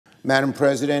Madam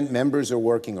President, members are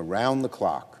working around the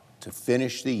clock to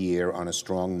finish the year on a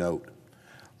strong note.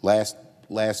 This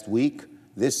week,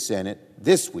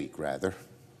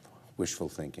 wishful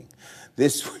thinking.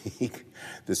 This week,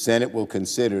 the Senate will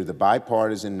consider the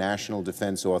bipartisan National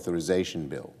Defense Authorization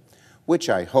Bill, which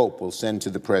I hope will send to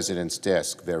the President's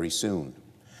desk very soon.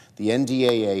 The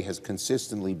NDAA has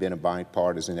consistently been a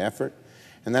bipartisan effort,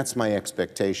 and that's my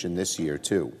expectation this year,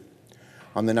 too.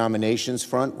 On the nominations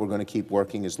front, we're going to keep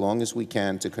working as long as we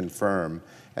can to confirm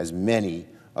as many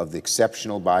of the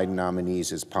exceptional Biden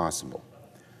nominees as possible.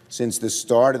 Since the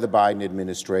start of the Biden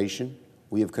administration,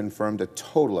 we have confirmed a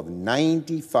total of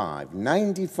 95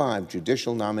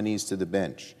 judicial nominees to the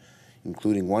bench,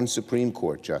 including 1 Supreme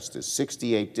Court justice,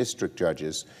 68 district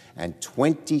judges, and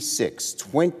 26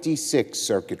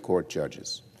 circuit court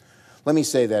judges. Let me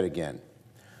say that again.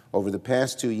 Over the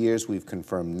past 2 years, we've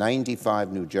confirmed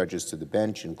 95 new judges to the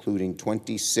bench, including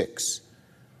 26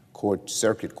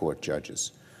 circuit court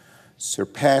judges,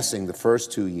 surpassing the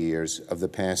first 2 years of the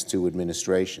past 2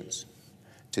 administrations.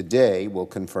 Today, we'll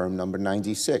confirm number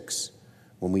 96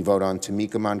 when we vote on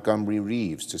Tamika Montgomery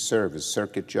Reeves to serve as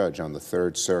circuit judge on the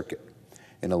 3rd Circuit.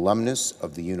 An alumnus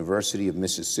of the University of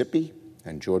Mississippi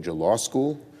and Georgia Law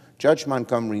School, Judge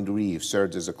Montgomery Reeves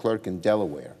served as a clerk in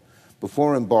Delaware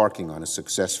before embarking on a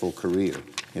successful career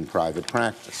in private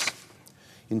practice.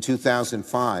 In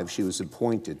 2005, she was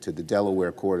appointed to the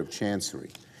Delaware Court of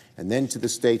Chancery and then to the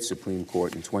state Supreme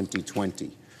Court in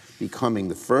 2020, becoming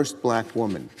the first Black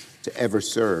woman to ever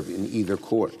serve in either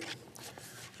court.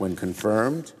 When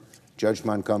confirmed, Judge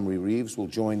Montgomery Reeves will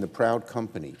join the proud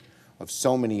company of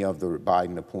so many of the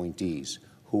Biden appointees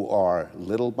who are,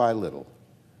 little by little,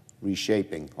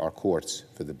 reshaping our courts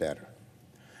for the better.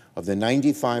 Of the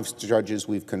 95 judges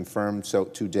we've confirmed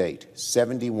to date,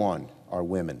 71 are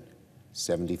women,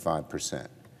 75%.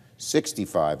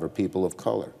 65 are people of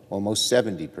color, almost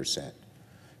 70%.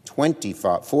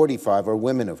 45 are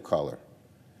women of color,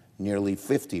 nearly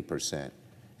 50%,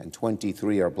 and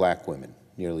 23 are Black women,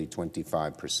 nearly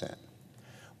 25%.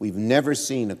 We've never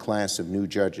seen a class of new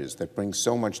judges that brings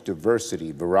so much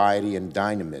diversity, variety, and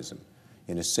dynamism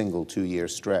in a single 2-year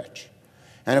stretch.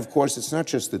 And of course, it's not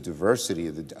just the diversity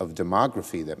of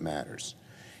demography that matters.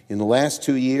 In the last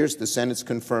 2 years, the Senate's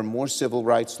confirmed more civil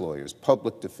rights lawyers,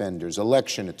 public defenders,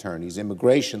 election attorneys,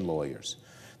 immigration lawyers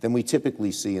than we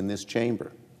typically see in this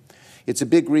chamber. It's a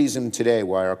big reason today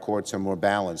why our courts are more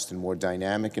balanced and more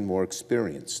dynamic and more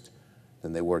experienced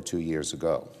than they were 2 years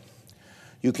ago.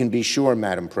 You can be sure,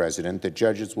 Madam President, that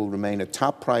judges will remain a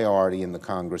top priority in the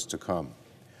Congress to come.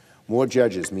 More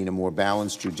judges mean a more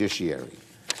balanced judiciary,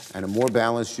 and a more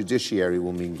balanced judiciary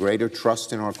will mean greater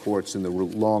trust in our courts in the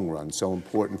long run, so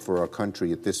important for our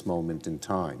country at this moment in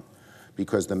time,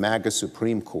 because the MAGA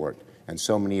Supreme Court and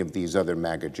so many of these other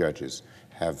MAGA judges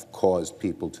have caused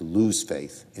people to lose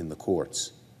faith in the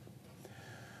courts.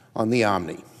 On the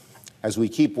Omni, as we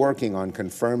keep working on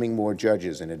confirming more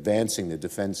judges and advancing the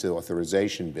Defense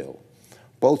Authorization Bill,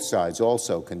 both sides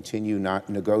also continue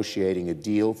negotiating a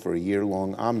deal for a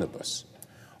year-long omnibus.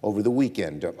 Over the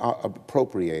weekend,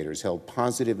 appropriators held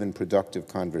positive and productive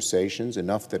conversations,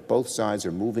 enough that both sides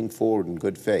are moving forward in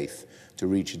good faith to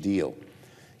reach a deal,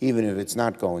 even if it's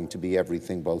not going to be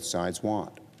everything both sides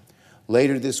want.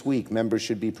 Later this week, members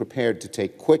should be prepared to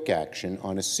take quick action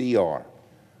on a CR,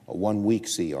 a 1-week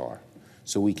CR,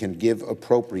 so we can give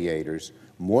appropriators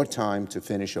more time to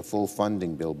finish a full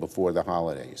funding bill before the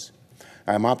holidays.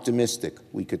 I'm optimistic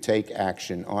we could take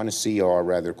action on a CR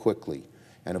rather quickly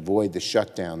and avoid the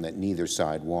shutdown that neither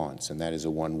side wants, and that is a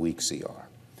 1-week CR.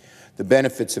 The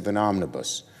benefits of an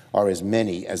omnibus are as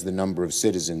many as the number of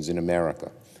citizens in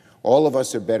America. All of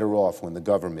us are better off when the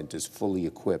government is fully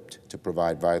equipped to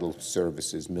provide vital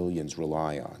services millions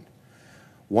rely on.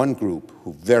 One group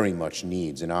who very much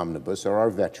needs an omnibus are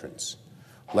our veterans.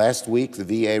 Last week, the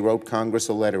VA wrote Congress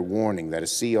a letter warning that a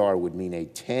CR would mean a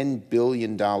 $10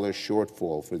 billion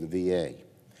shortfall for the VA.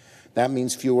 That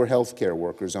means fewer health care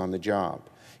workers on the job.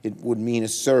 It would mean a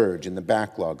surge in the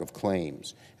backlog of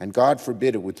claims. And God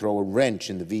forbid it would throw a wrench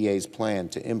in the VA's plan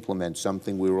to implement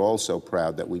something we were all so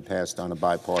proud that we passed on a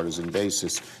bipartisan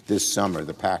basis this summer,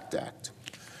 the PACT Act.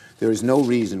 There is no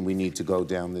reason we need to go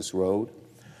down this road.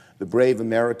 The brave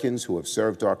Americans who have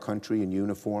served our country in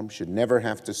uniform should never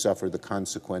have to suffer the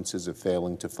consequences of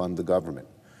failing to fund the government.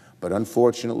 But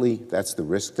unfortunately, that's the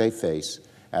risk they face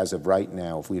as of right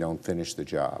now if we don't finish the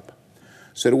job.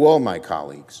 So to all my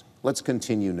colleagues, let's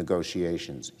continue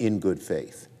negotiations in good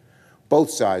faith.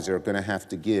 Both sides are going to have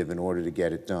to give in order to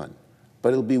get it done. But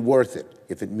it'll be worth it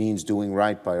if it means doing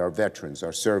right by our veterans,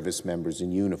 our service members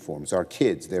in uniforms, our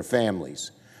kids, their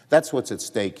families. That's what's at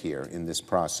stake here in this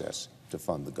process. to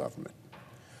fund the government.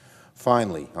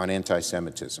 Finally, on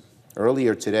anti-Semitism.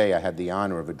 Earlier today, I had the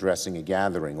honor of addressing a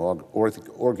gathering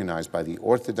organized by the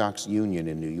Orthodox Union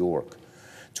in New York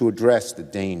to address the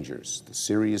dangers, the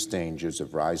serious dangers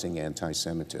of rising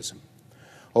anti-Semitism.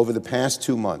 Over the past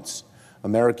 2 months,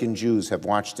 American Jews have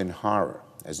watched in horror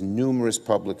as numerous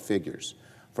public figures,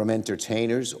 from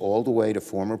entertainers all the way to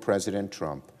former President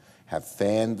Trump, have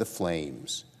fanned the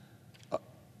flames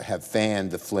of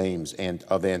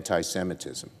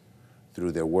anti-Semitism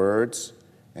through their words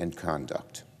and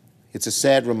conduct. It's a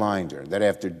sad reminder that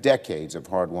after decades of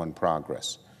hard-won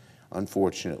progress,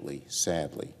 unfortunately,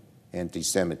 sadly,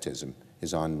 anti-Semitism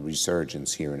is on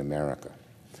resurgence here in America.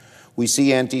 We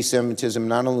see anti-Semitism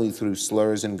not only through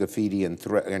slurs and graffiti and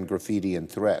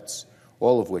threats,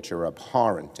 all of which are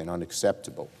abhorrent and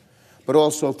unacceptable, but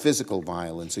also physical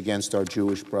violence against our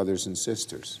Jewish brothers and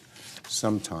sisters,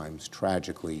 sometimes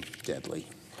tragically deadly.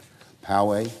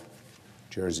 Poway,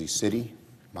 Jersey City,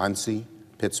 Muncie,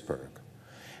 Pittsburgh.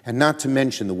 And not to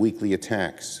mention the weekly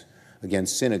attacks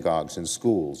against synagogues and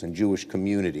schools and Jewish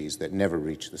communities that never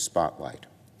reach the spotlight.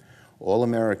 All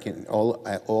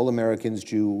Americans,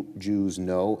 Jews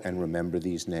know and remember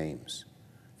these names.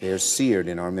 They are seared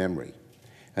in our memory.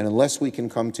 And unless we can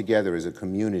come together as a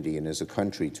community and as a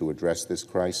country to address this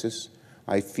crisis,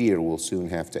 I fear we'll soon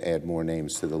have to add more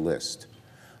names to the list.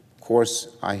 Of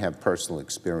course, I have personal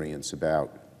experience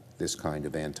about this kind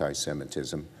of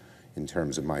anti-Semitism in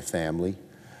terms of my family.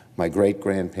 My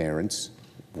great-grandparents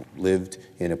lived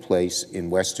in a place in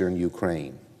western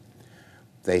Ukraine.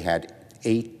 They had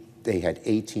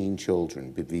 18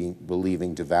 children,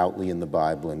 believing devoutly in the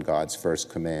Bible and God's first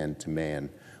command to man,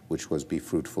 which was be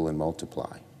fruitful and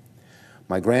multiply.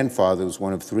 My grandfather was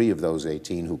one of 3 of those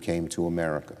 18 who came to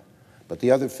America, but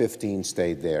the other 15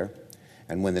 stayed there,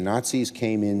 and when the Nazis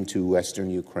came into western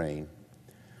Ukraine,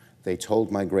 they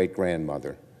told my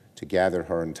great-grandmother to gather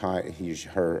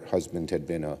her husband had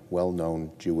been a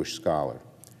well-known Jewish scholar.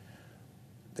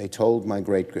 They told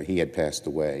he had passed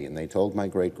away, and they told my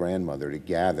great-grandmother to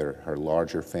gather her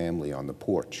larger family on the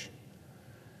porch.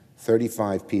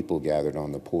 35 people gathered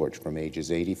on the porch from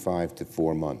ages 85 to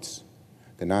 4 months.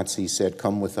 The Nazis said,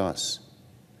 "Come with us."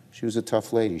 She was a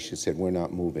tough lady. She said, "We're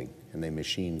not moving," and they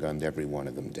machine-gunned every one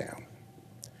of them down.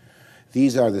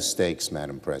 These are the stakes,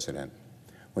 Madam President.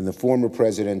 When the former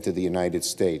President of the United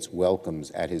States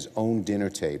welcomes at his own dinner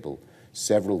table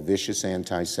several vicious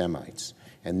anti-Semites,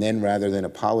 and then rather than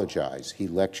apologize, he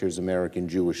lectures American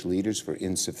Jewish leaders for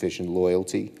insufficient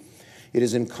loyalty, it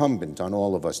is incumbent on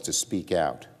all of us to speak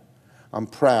out. I'm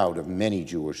proud of many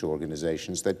Jewish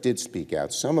organizations that did speak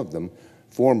out, some of them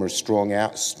former strong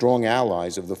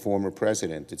allies of the former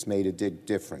president. It's made a big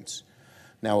difference.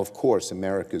 Now, of course,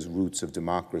 America's roots of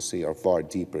democracy are far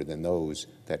deeper than those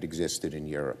that existed in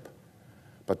Europe.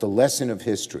 But the lesson of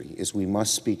history is we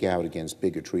must speak out against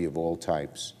bigotry of all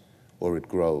types, or it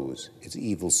grows, its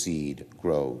evil seed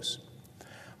grows.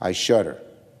 I shudder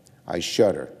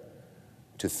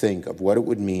to think of what it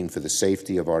would mean for the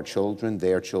safety of our children,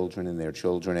 and their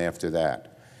children after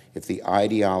that, if the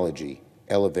ideology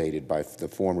elevated by the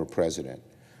former president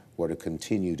were to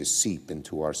continue to seep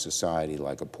into our society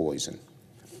like a poison.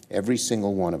 Every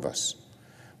single one of us,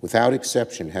 without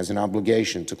exception, has an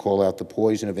obligation to call out the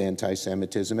poison of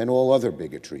anti-Semitism and all other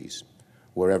bigotries,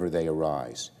 wherever they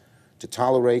arise, to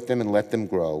tolerate them and let them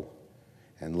grow,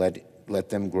 and let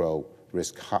them grow,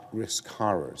 risk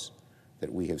horrors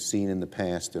that we have seen in the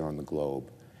past and on the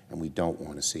globe, and we don't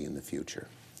want to see in the future.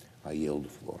 I yield the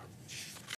floor.